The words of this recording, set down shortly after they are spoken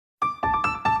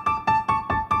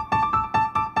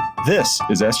This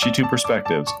is SG2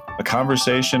 Perspectives, a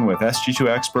conversation with SG2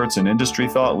 experts and industry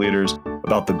thought leaders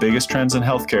about the biggest trends in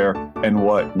healthcare and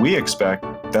what we expect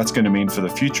that's going to mean for the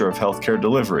future of healthcare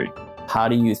delivery. How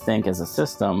do you think as a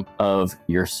system of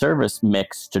your service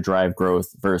mix to drive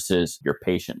growth versus your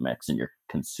patient mix and your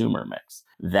consumer mix?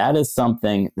 That is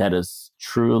something that is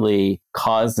truly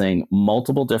causing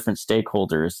multiple different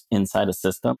stakeholders inside a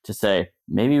system to say,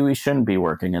 maybe we shouldn't be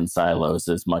working in silos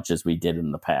as much as we did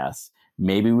in the past.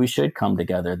 Maybe we should come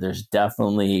together. There's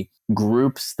definitely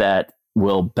groups that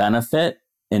will benefit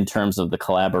in terms of the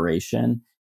collaboration.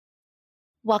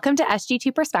 Welcome to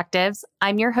SG2 Perspectives.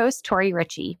 I'm your host, Tori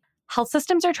Ritchie. Health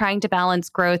systems are trying to balance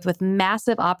growth with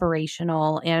massive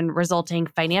operational and resulting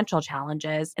financial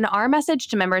challenges. And our message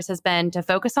to members has been to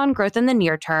focus on growth in the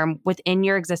near term within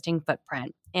your existing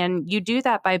footprint. And you do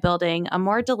that by building a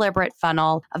more deliberate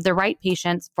funnel of the right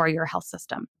patients for your health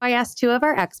system. I asked two of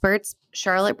our experts,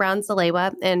 Charlotte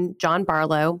Brown-Zalewa and John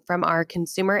Barlow from our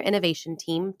consumer innovation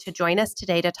team, to join us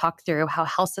today to talk through how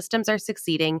health systems are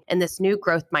succeeding in this new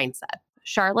growth mindset.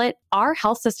 Charlotte, are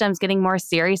health systems getting more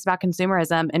serious about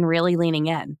consumerism and really leaning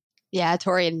in? Yeah,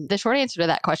 Tori, and the short answer to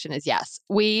that question is yes.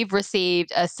 We've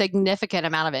received a significant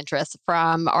amount of interest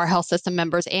from our health system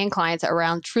members and clients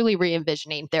around truly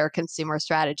re-envisioning their consumer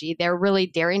strategy. They're really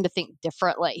daring to think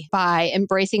differently by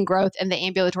embracing growth in the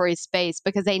ambulatory space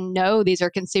because they know these are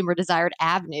consumer desired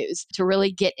avenues to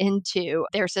really get into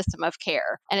their system of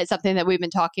care. And it's something that we've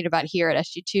been talking about here at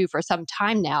SG2 for some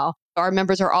time now. Our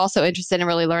members are also interested in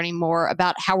really learning more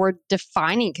about how we're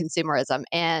defining consumerism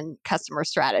and customer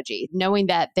strategy, knowing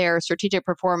that their strategic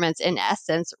performance in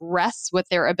essence rests with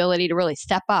their ability to really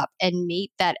step up and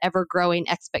meet that ever-growing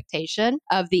expectation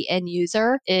of the end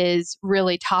user is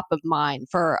really top of mind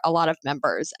for a lot of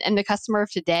members. And the customer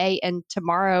of today and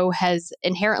tomorrow has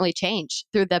inherently changed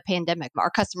through the pandemic.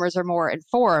 Our customers are more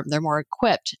informed, they're more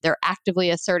equipped, they're actively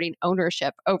asserting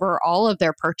ownership over all of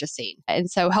their purchasing.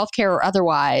 And so healthcare or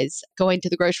otherwise, going to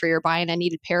the grocery or buying a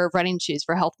needed pair of running shoes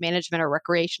for health management or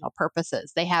recreational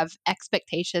purposes. They have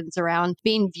expectations around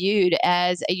being viewed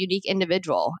as a unique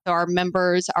individual. So our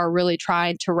members are really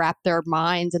trying to wrap their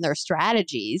minds and their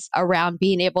strategies around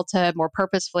being able to more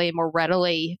purposefully and more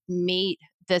readily meet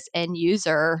this end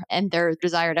user and their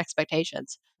desired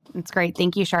expectations. That's great.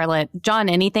 Thank you, Charlotte. John,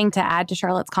 anything to add to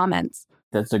Charlotte's comments?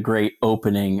 That's a great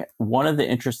opening. One of the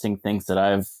interesting things that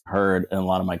I've heard in a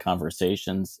lot of my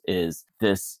conversations is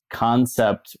this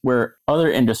concept where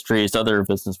other industries, other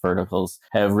business verticals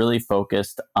have really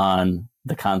focused on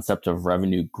the concept of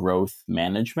revenue growth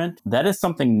management. That is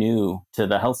something new to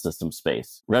the health system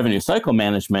space. Revenue cycle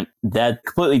management, that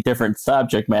completely different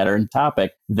subject matter and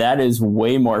topic, that is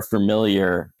way more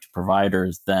familiar to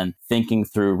providers than thinking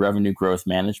through revenue growth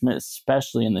management,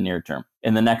 especially in the near term,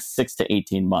 in the next 6 to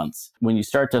 18 months. When you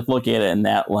start to look at it in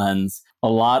that lens, a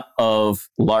lot of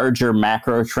larger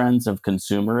macro trends of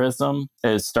consumerism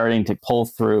is starting to pull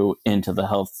through into the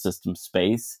health system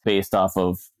space based off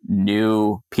of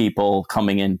new people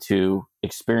coming into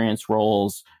experience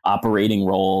roles, operating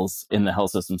roles in the health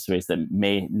system space that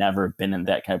may never have been in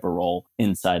that type of role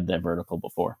inside that vertical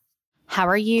before. How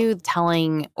are you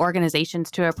telling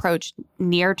organizations to approach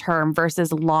near-term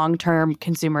versus long-term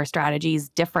consumer strategies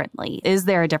differently? Is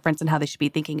there a difference in how they should be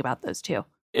thinking about those two?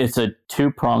 It's a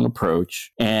two-pronged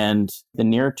approach, and the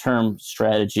near-term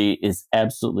strategy is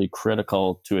absolutely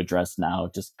critical to address now,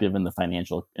 just given the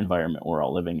financial environment we're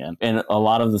all living in. And a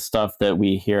lot of the stuff that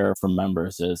we hear from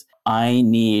members is, I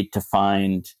need to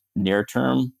find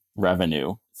near-term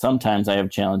revenue. Sometimes I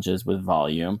have challenges with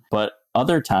volume, but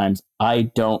other times I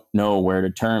don't know where to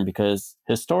turn because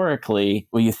historically,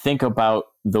 when you think about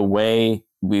the way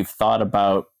we've thought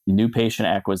about new patient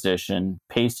acquisition,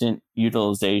 patient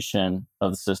utilization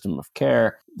of the system of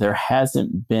care, there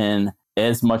hasn't been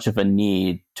as much of a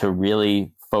need to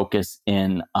really focus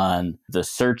in on the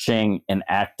searching and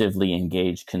actively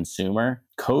engaged consumer.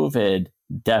 COVID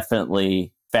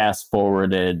definitely fast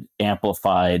forwarded,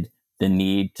 amplified the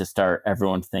need to start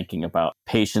everyone thinking about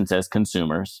patients as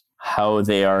consumers, how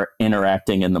they are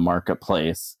interacting in the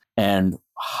marketplace, and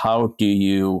how do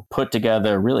you put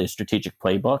together really a strategic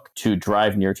playbook to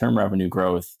drive near-term revenue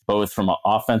growth, both from an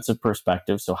offensive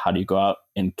perspective. So how do you go out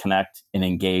and connect and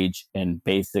engage and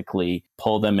basically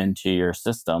pull them into your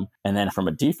system? And then from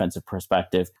a defensive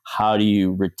perspective, how do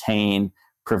you retain,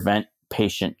 prevent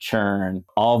patient churn,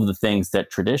 all of the things that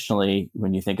traditionally,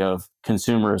 when you think of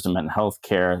consumerism and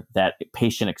healthcare, that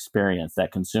patient experience,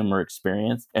 that consumer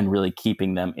experience, and really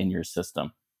keeping them in your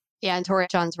system. Yeah, and Tori,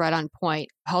 John's right on point.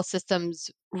 Health systems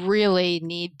really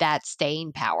need that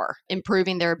staying power,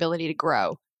 improving their ability to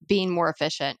grow. being more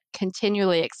efficient,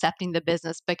 continually accepting the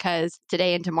business, because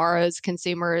today and tomorrow's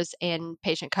consumers and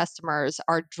patient customers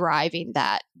are driving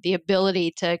that. The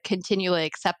ability to continually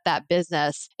accept that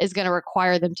business is going to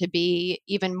require them to be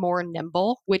even more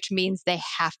nimble, which means they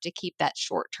have to keep that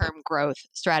short-term growth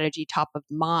strategy top of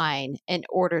mind in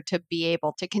order to be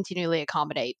able to continually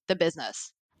accommodate the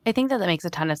business. I think that makes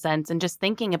a ton of sense. And just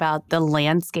thinking about the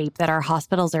landscape that our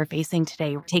hospitals are facing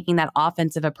today, taking that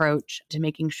offensive approach to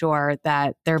making sure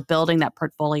that they're building that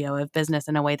portfolio of business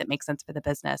in a way that makes sense for the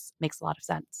business makes a lot of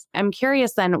sense. I'm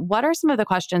curious then, what are some of the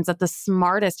questions that the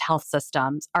smartest health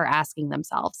systems are asking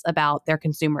themselves about their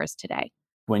consumers today?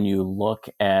 When you look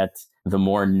at the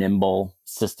more nimble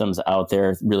systems out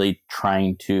there really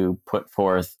trying to put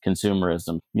forth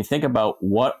consumerism, you think about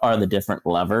what are the different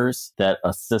levers that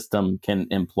a system can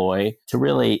employ to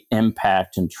really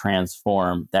impact and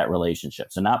transform that relationship.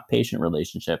 So not patient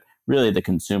relationship, really the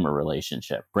consumer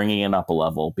relationship, bringing it up a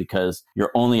level, because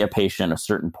you're only a patient a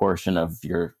certain portion of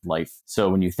your life. So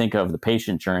when you think of the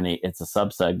patient journey, it's a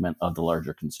subsegment of the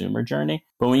larger consumer journey.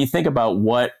 But when you think about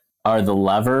what are the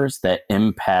levers that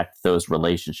impact those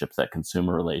relationships, that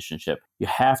consumer relationship, you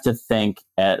have to think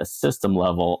at a system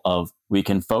level of, we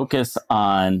can focus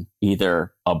on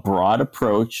either a broad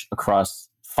approach across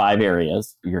 5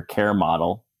 areas, your care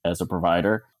model as a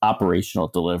provider, operational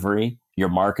delivery, your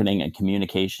marketing and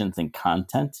communications and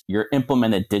content, your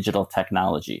implemented digital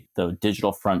technology, the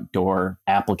digital front door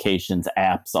applications,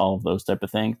 apps, all of those type of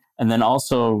things. And then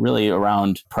also really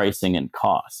around pricing and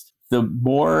cost. The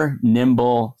more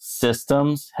nimble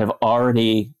systems have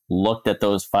already looked at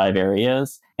those 5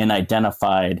 areas and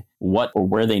identified what or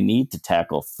where they need to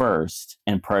tackle first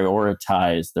and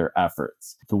prioritize their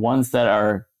efforts. The ones that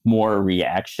are more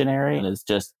reactionary is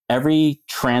just every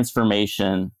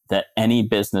transformation that any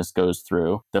business goes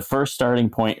through, the first starting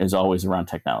point is always around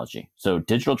technology. So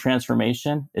digital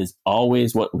transformation is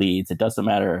always what leads. It doesn't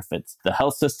matter if it's the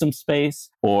health system space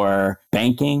or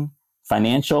banking,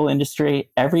 financial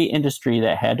industry. Every industry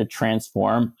that had to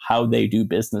transform how they do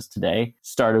business today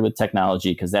started with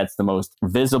technology, because that's the most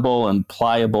visible and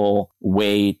pliable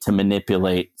way to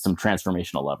manipulate some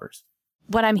transformational levers.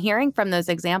 What I'm hearing from those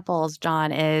examples,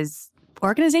 John, is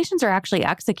organizations are actually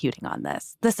executing on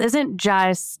this. This isn't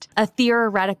just a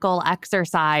theoretical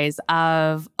exercise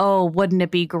of, oh, wouldn't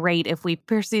it be great if we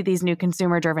pursue these new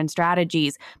consumer-driven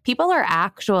strategies? People are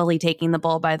actually taking the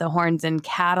bull by the horns and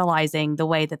catalyzing the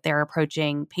way that they're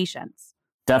approaching patients.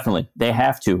 Definitely. They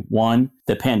have to. One,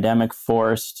 the pandemic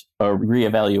forced a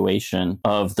reevaluation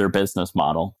of their business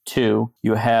model. 2,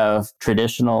 you have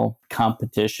traditional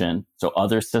competition, so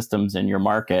other systems in your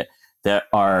market that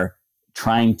are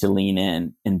trying to lean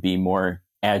in and be more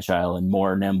agile and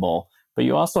more nimble. But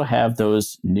you also have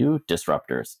those new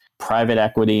disruptors, private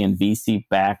equity and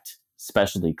VC-backed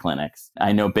specialty clinics.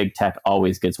 I know big tech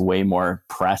always gets way more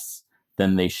press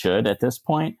than they should at this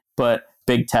point, but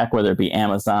big tech, whether it be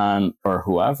Amazon or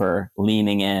whoever,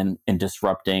 leaning in and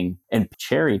disrupting and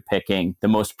cherry picking the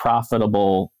most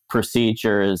profitable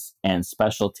procedures and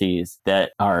specialties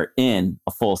that are in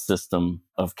a full system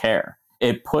of care.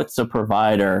 It puts a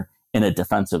provider in a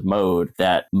defensive mode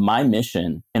that my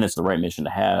mission, and it's the right mission to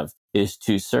have, is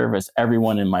to service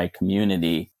everyone in my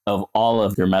community of all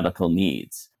of their medical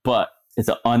needs. But it's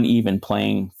an uneven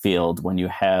playing field when you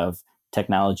have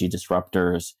technology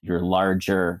disruptors, your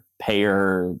larger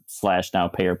payer / now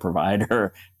payer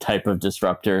provider type of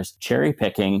disruptors, cherry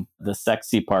picking the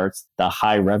sexy parts, the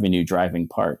high revenue driving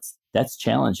parts. That's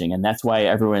challenging. And that's why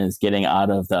everyone is getting out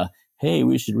of the, hey,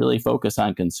 we should really focus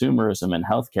on consumerism in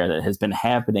healthcare that has been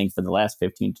happening for the last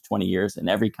 15 to 20 years. In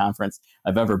every conference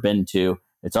I've ever been to,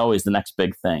 it's always the next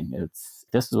big thing.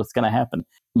 This is what's going to happen.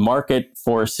 Market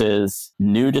forces,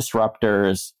 new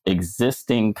disruptors,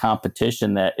 existing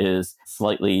competition that is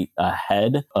slightly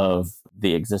ahead of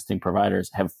the existing providers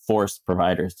have forced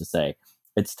providers to say,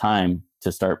 it's time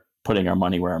to start putting our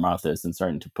money where our mouth is and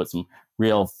starting to put some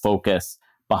real focus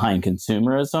behind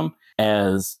consumerism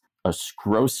as a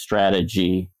growth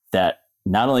strategy that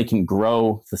not only can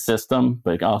grow the system,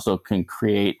 but also can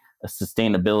create a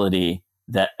sustainability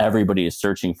that everybody is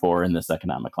searching for in this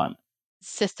economic climate.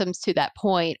 Systems to that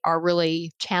point are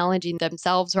really challenging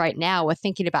themselves right now with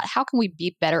thinking about how can we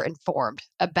be better informed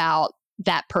about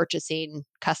that purchasing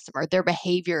customer, their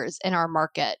behaviors in our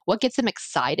market, what gets them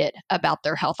excited about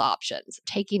their health options,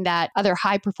 taking that other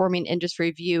high performing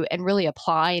industry view and really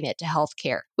applying it to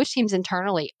healthcare. Which teams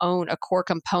internally own a core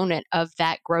component of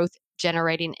that growth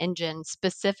generating engines,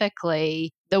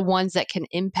 specifically the ones that can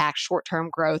impact short-term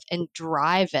growth and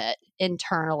drive it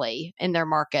internally in their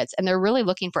markets. And they're really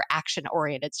looking for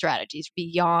action-oriented strategies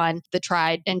beyond the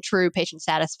tried and true patient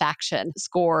satisfaction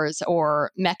scores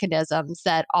or mechanisms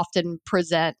that often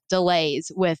present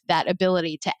delays with that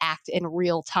ability to act in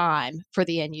real time for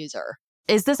the end user.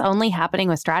 Is this only happening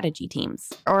with strategy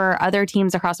teams, or are other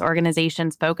teams across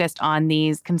organizations focused on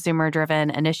these consumer-driven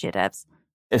initiatives?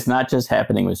 It's not just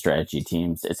happening with strategy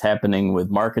teams. It's happening with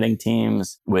marketing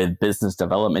teams, with business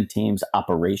development teams,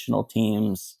 operational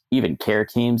teams, even care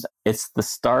teams. It's the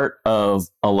start of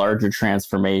a larger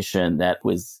transformation that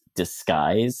was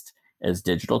disguised as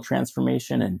digital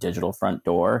transformation and digital front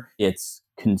door. It's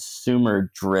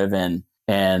consumer-driven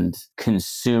and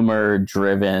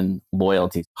consumer-driven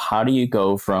loyalty. How do you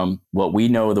go from what we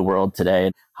know of the world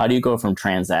today? How do you go from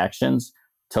transactions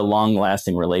to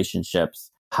long-lasting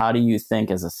relationships? How do you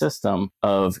think as a system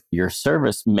of your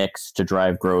service mix to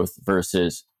drive growth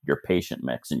versus your patient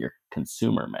mix and your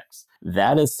consumer mix?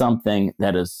 That is something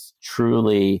that is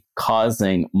truly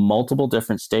causing multiple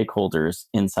different stakeholders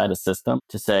inside a system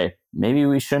to say, maybe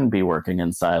we shouldn't be working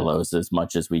in silos as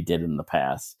much as we did in the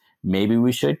past. Maybe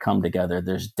we should come together.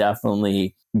 There's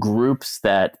definitely groups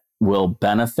that will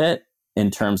benefit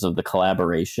in terms of the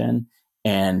collaboration,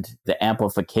 and the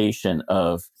amplification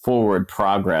of forward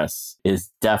progress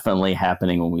is definitely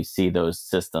happening when we see those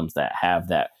systems that have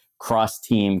that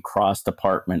cross-team,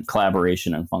 cross-department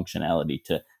collaboration and functionality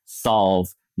to solve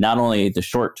not only the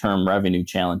short-term revenue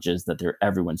challenges that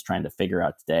everyone's trying to figure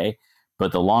out today,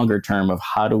 but the longer term of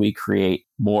how do we create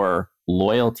more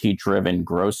loyalty-driven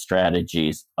growth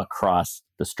strategies across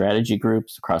the strategy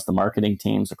groups, across the marketing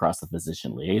teams, across the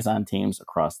physician liaison teams,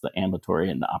 across the ambulatory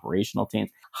and the operational teams.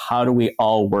 How do we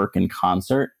all work in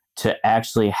concert to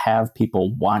actually have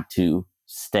people want to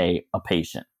stay a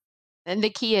patient? And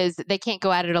the key is they can't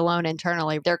go at it alone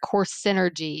internally. There are core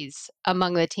synergies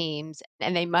among the teams,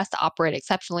 and they must operate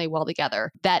exceptionally well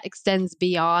together. That extends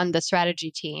beyond the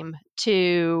strategy team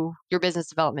to your business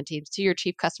development teams, to your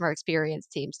chief customer experience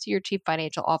teams, to your chief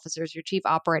financial officers, your chief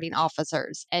operating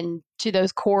officers, and to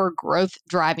those core growth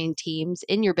driving teams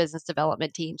in your business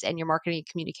development teams and your marketing and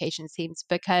communications teams,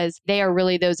 because they are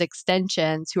really those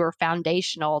extensions who are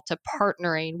foundational to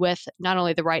partnering with not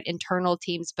only the right internal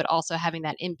teams, but also having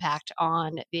that impact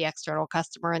on the external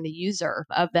customer and the user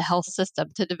of the health system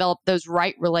to develop those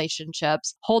right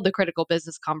relationships, hold the critical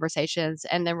business conversations,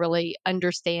 and then really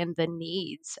understand the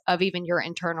needs of even your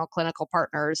internal clinical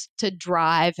partners to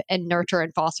drive and nurture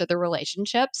and foster the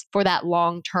relationships for that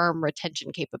long-term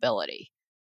retention capability.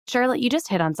 Charlotte, you just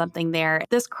hit on something there.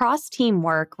 This cross-team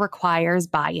work requires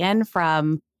buy-in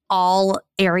from all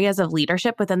areas of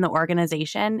leadership within the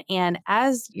organization. And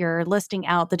as you're listing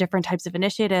out the different types of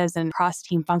initiatives and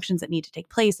cross-team functions that need to take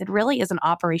place, it really is an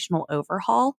operational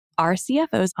overhaul. Our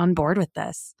CFO's on board with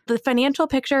this. The financial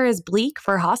picture is bleak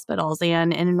for hospitals,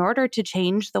 and in order to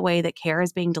change the way that care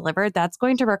is being delivered, that's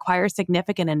going to require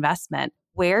significant investment.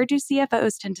 Where do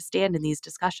CFOs tend to stand in these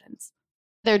discussions?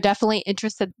 They're definitely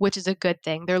interested, which is a good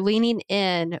thing. They're leaning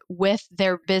in with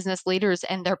their business leaders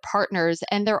and their partners,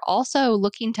 and they're also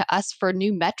looking to us for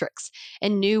new metrics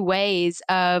and new ways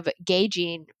of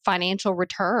gauging financial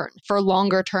return for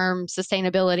longer term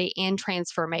sustainability and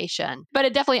transformation. But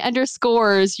it definitely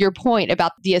underscores your point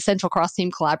about the essential cross-team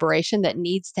collaboration that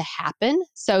needs to happen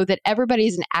so that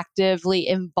everybody's an actively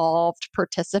involved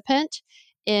participant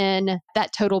in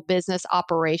that total business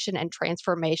operation and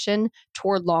transformation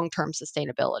toward long-term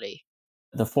sustainability.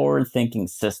 The forward-thinking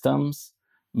systems,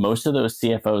 most of those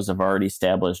CFOs have already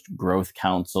established growth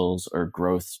councils or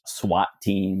growth SWAT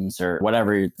teams or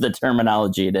whatever the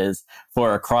terminology it is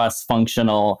for a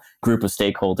cross-functional group of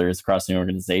stakeholders across the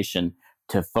organization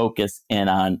to focus in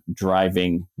on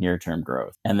driving near-term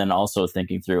growth. And then also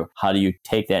thinking through how do you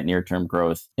take that near-term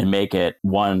growth and make it,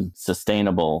 one,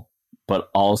 sustainable, but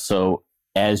also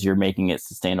as you're making it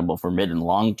sustainable for mid and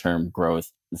long-term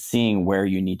growth, seeing where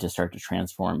you need to start to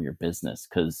transform your business.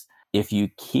 Because if you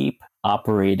keep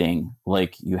operating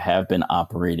like you have been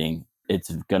operating,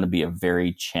 it's going to be a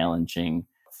very challenging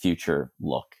future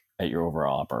look at your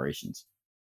overall operations.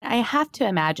 I have to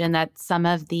imagine that some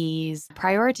of these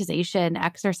prioritization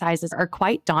exercises are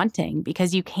quite daunting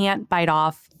because you can't bite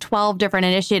off 12 different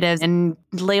initiatives and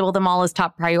label them all as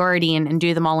top priority and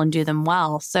do them all and do them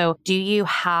well. So do you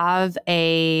have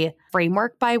a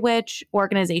framework by which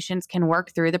organizations can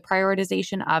work through the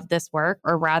prioritization of this work?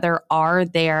 Or rather, are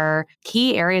there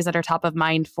key areas that are top of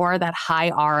mind for that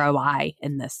high ROI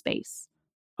in this space?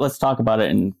 Let's talk about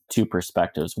it in two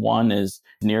perspectives. One is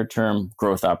near-term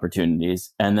growth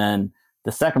opportunities, and then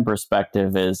The second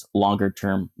perspective is longer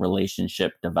term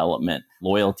relationship development,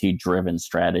 loyalty driven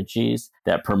strategies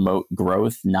that promote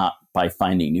growth, not by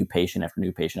finding new patient after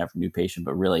new patient after new patient,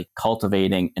 but really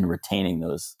cultivating and retaining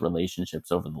those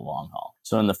relationships over the long haul.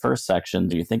 So in the first section,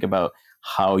 do you think about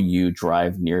how you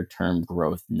drive near term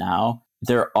growth now?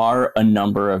 There are a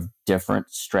number of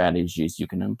different strategies you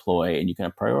can employ and you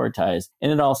can prioritize.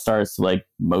 And it all starts, like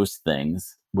most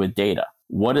things, with data.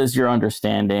 What is your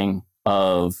understanding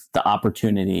of the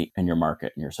opportunity in your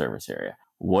market, in your service area?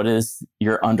 What is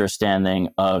your understanding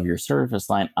of your service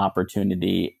line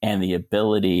opportunity and the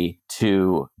ability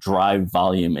to drive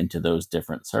volume into those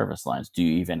different service lines? Do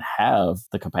you even have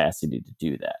the capacity to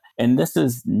do that? And this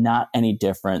is not any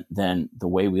different than the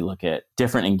way we look at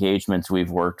different engagements we've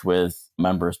worked with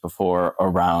members before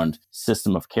around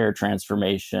system of care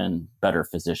transformation, better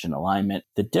physician alignment.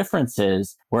 The difference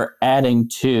is we're adding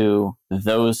to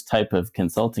those type of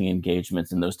consulting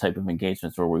engagements and those type of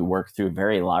engagements where we work through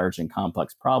very large and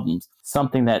complex problems,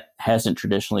 something that hasn't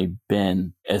traditionally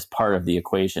been as part of the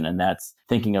equation. And that's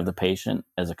thinking of the patient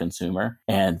as a consumer,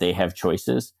 and they have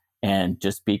choices. And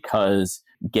just because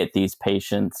get these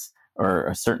patients or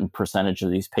a certain percentage of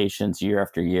these patients year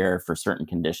after year for certain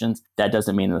conditions, that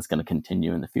doesn't mean that's going to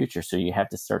continue in the future. So you have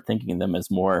to start thinking of them as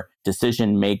more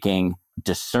decision-making,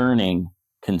 discerning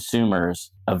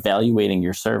consumers, evaluating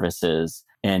your services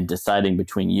and deciding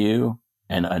between you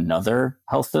and another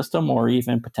health system or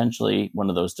even potentially one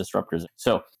of those disruptors.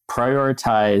 So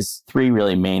prioritize three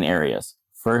really main areas.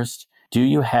 First, do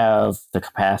you have the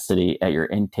capacity at your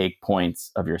intake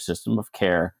points of your system of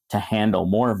care to handle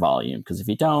more volume? Because if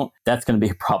you don't, that's going to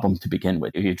be a problem to begin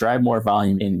with. If you drive more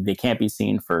volume and they can't be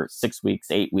seen for 6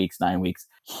 weeks, 8 weeks, 9 weeks,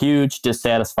 huge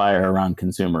dissatisfier around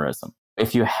consumerism.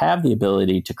 If you have the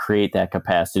ability to create that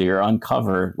capacity or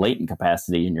uncover latent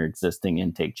capacity in your existing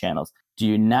intake channels, do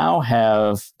you now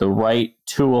have the right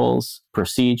tools,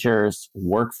 procedures,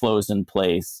 workflows in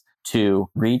place to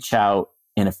reach out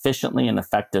and efficiently and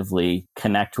effectively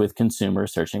connect with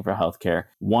consumers searching for healthcare?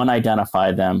 One,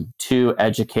 identify them. Two,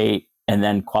 educate and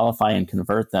then qualify and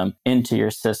convert them into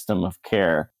your system of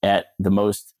care at the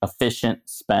most efficient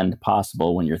spend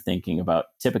possible when you're thinking about,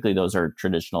 typically those are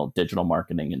traditional digital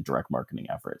marketing and direct marketing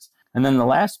efforts. And then the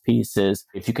last piece is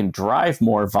if you can drive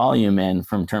more volume in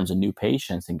from terms of new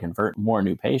patients and convert more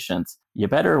new patients, you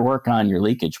better work on your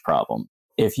leakage problem.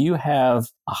 If you have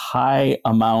a high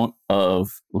amount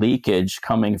of leakage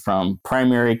coming from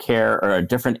primary care or a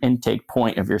different intake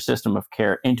point of your system of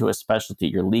care into a specialty,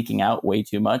 you're leaking out way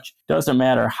too much. Doesn't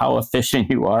matter how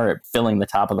efficient you are at filling the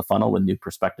top of the funnel with new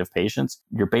prospective patients,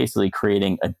 you're basically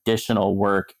creating additional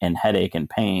work and headache and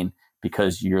pain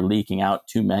because you're leaking out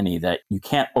too many that you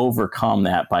can't overcome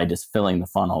that by just filling the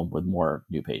funnel with more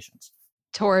new patients.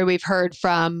 Tori, we've heard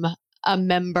from a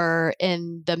member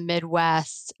in the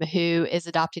Midwest who is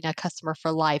adopting a customer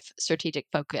for life strategic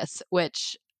focus,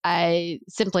 which I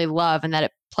simply love, and that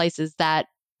it places that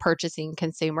purchasing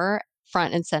consumer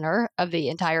front and center of the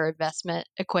entire investment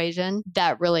equation.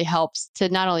 That really helps to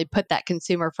not only put that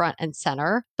consumer front and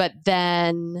center, but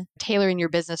then tailoring your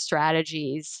business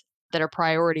strategies that are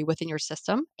priority within your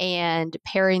system and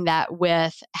pairing that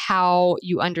with how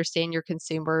you understand your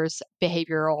consumers'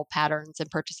 behavioral patterns and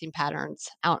purchasing patterns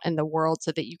out in the world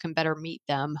so that you can better meet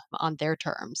them on their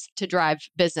terms to drive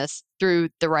business through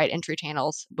the right entry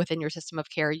channels within your system of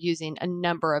care using a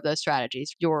number of those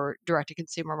strategies, your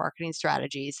direct-to-consumer marketing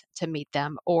strategies to meet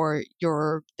them, or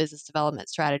your business development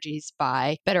strategies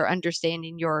by better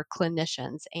understanding your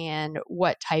clinicians and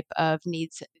what type of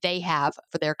needs they have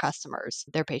for their customers,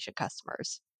 their patient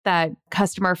customers. That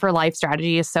customer for life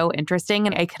strategy is so interesting,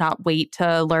 and I cannot wait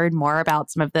to learn more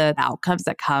about some of the outcomes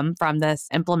that come from this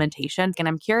implementation. And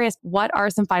I'm curious, what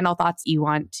are some final thoughts you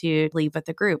want to leave with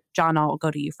the group? John, I'll go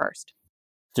to you first.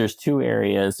 There's two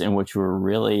areas in which we're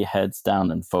really heads down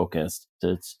and focused.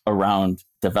 It's around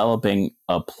developing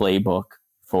a playbook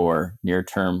for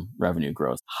near-term revenue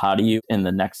growth. How do you, in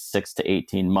the next 6 to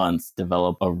 18 months,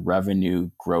 develop a revenue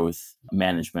growth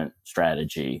management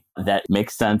strategy that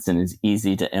makes sense and is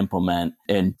easy to implement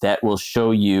and that will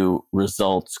show you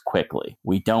results quickly?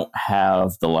 We don't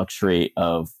have the luxury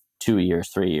of 2 years,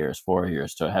 3 years, 4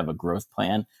 years to have a growth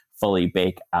plan fully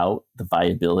bake out the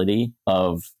viability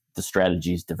of the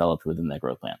strategies developed within that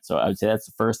growth plan. So I would say that's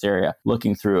the first area,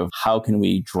 looking through of how can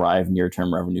we drive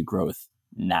near-term revenue growth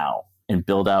now and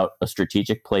build out a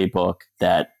strategic playbook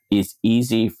that is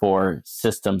easy for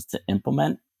systems to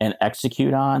implement and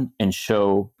execute on and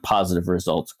show positive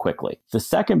results quickly. The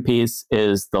second piece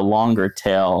is the longer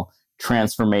tail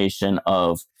transformation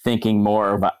of thinking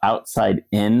more of an outside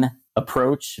in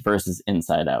approach versus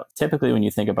inside out. Typically, when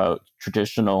you think about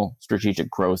traditional strategic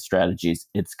growth strategies,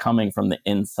 it's coming from the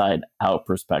inside out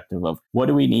perspective of what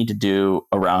do we need to do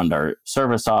around our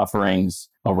service offerings,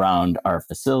 around our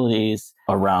facilities,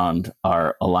 around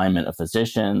our alignment of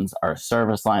physicians, our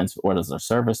service lines. What is our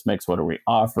service mix? What are we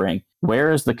offering?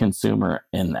 Where is the consumer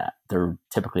in that? They're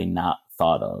typically not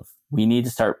thought of. We need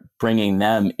to start bringing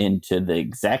them into the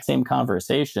exact same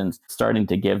conversations, starting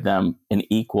to give them an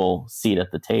equal seat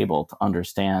at the table to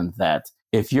understand that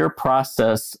if your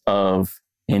process of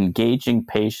engaging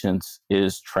patients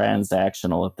is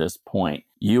transactional at this point,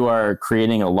 you are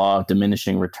creating a law of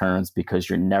diminishing returns because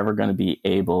you're never going to be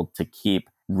able to keep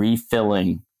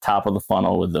refilling top of the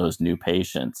funnel with those new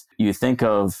patients. You think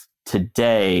of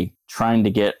today trying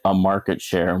to get a market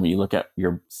share, when you look at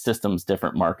your system's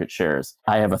different market shares,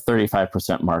 I have a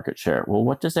 35% market share. Well,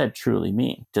 what does that truly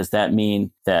mean? Does that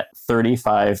mean that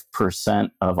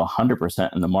 35% of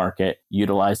 100% in the market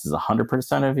utilizes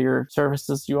 100% of your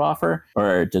services you offer?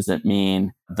 Or does it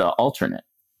mean the alternate?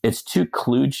 It's too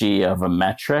kludgy of a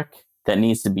metric that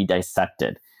needs to be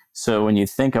dissected. So when you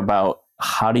think about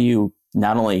how do you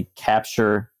not only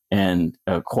capture and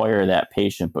acquire that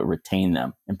patient, but retain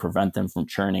them and prevent them from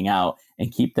churning out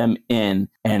and keep them in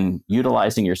and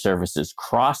utilizing your services,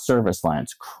 cross service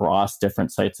lines, cross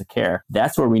different sites of care.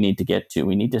 That's where we need to get to.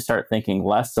 We need to start thinking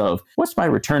less of what's my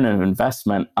return of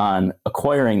investment on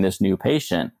acquiring this new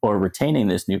patient or retaining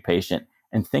this new patient,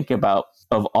 and think about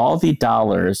of all the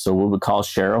dollars, so what we call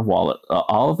share of wallet,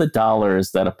 all of the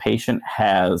dollars that a patient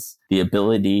has the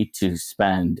ability to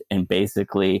spend and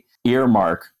basically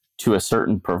earmark to a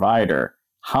certain provider,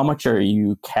 how much are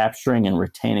you capturing and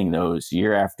retaining those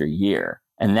year after year?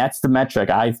 And that's the metric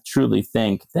I truly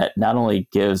think that not only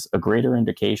gives a greater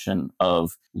indication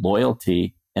of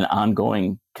loyalty and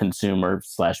ongoing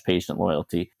consumer/patient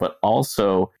loyalty, but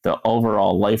also the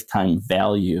overall lifetime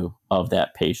value of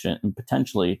that patient and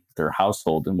potentially their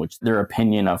household in which their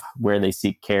opinion of where they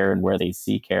seek care and where they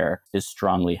see care is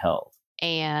strongly held.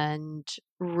 And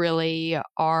really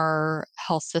our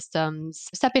health systems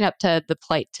stepping up to the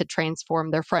plate to transform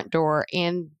their front door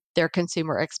and their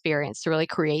consumer experience to really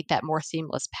create that more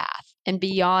seamless path. And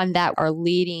beyond that, our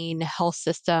leading health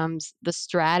systems, the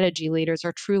strategy leaders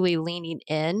are truly leaning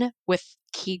in with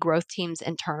key growth teams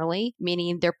internally,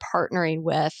 meaning they're partnering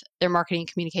with their marketing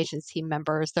communications team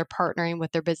members, they're partnering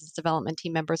with their business development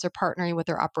team members, they're partnering with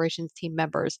their operations team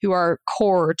members who are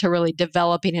core to really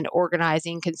developing and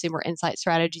organizing consumer insight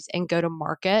strategies and go to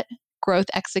market growth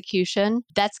execution.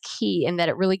 That's key in that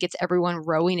it really gets everyone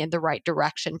rowing in the right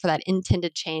direction for that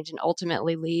intended change and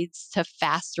ultimately leads to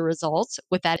faster results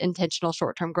with that intentional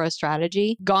short-term growth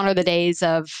strategy. Gone are the days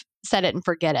of set it and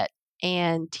forget it.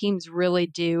 And teams really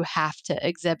do have to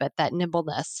exhibit that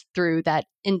nimbleness through that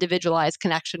individualized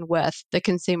connection with the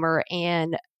consumer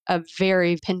and a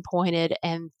very pinpointed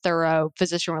and thorough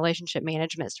physician relationship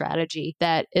management strategy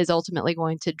that is ultimately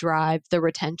going to drive the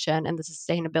retention and the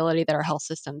sustainability that our health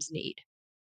systems need.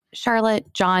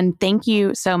 Charlotte, John, thank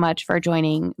you so much for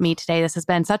joining me today. This has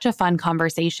been such a fun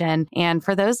conversation. And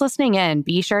for those listening in,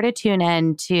 be sure to tune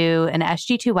in to an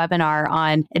SG2 webinar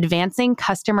on advancing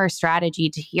customer strategy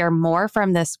to hear more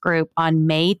from this group on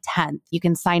May 10th. You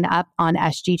can sign up on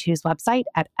SG2's website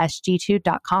at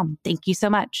sg2.com. Thank you so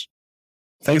much.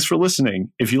 Thanks for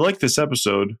listening. If you like this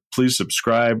episode, please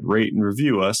subscribe, rate, and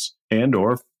review us, and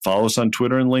or follow us on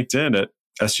Twitter and LinkedIn at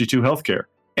SG2 Healthcare.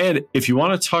 And if you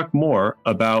want to talk more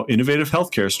about innovative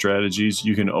healthcare strategies,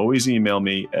 you can always email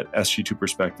me at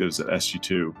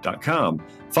sg2perspectives@sg2.com.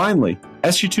 Finally,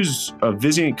 SG2 is a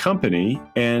Vizient company,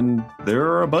 and there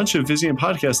are a bunch of Vizient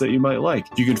podcasts that you might like.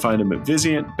 You can find them at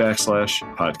Vizient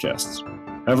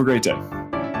 /podcasts. Have a great day.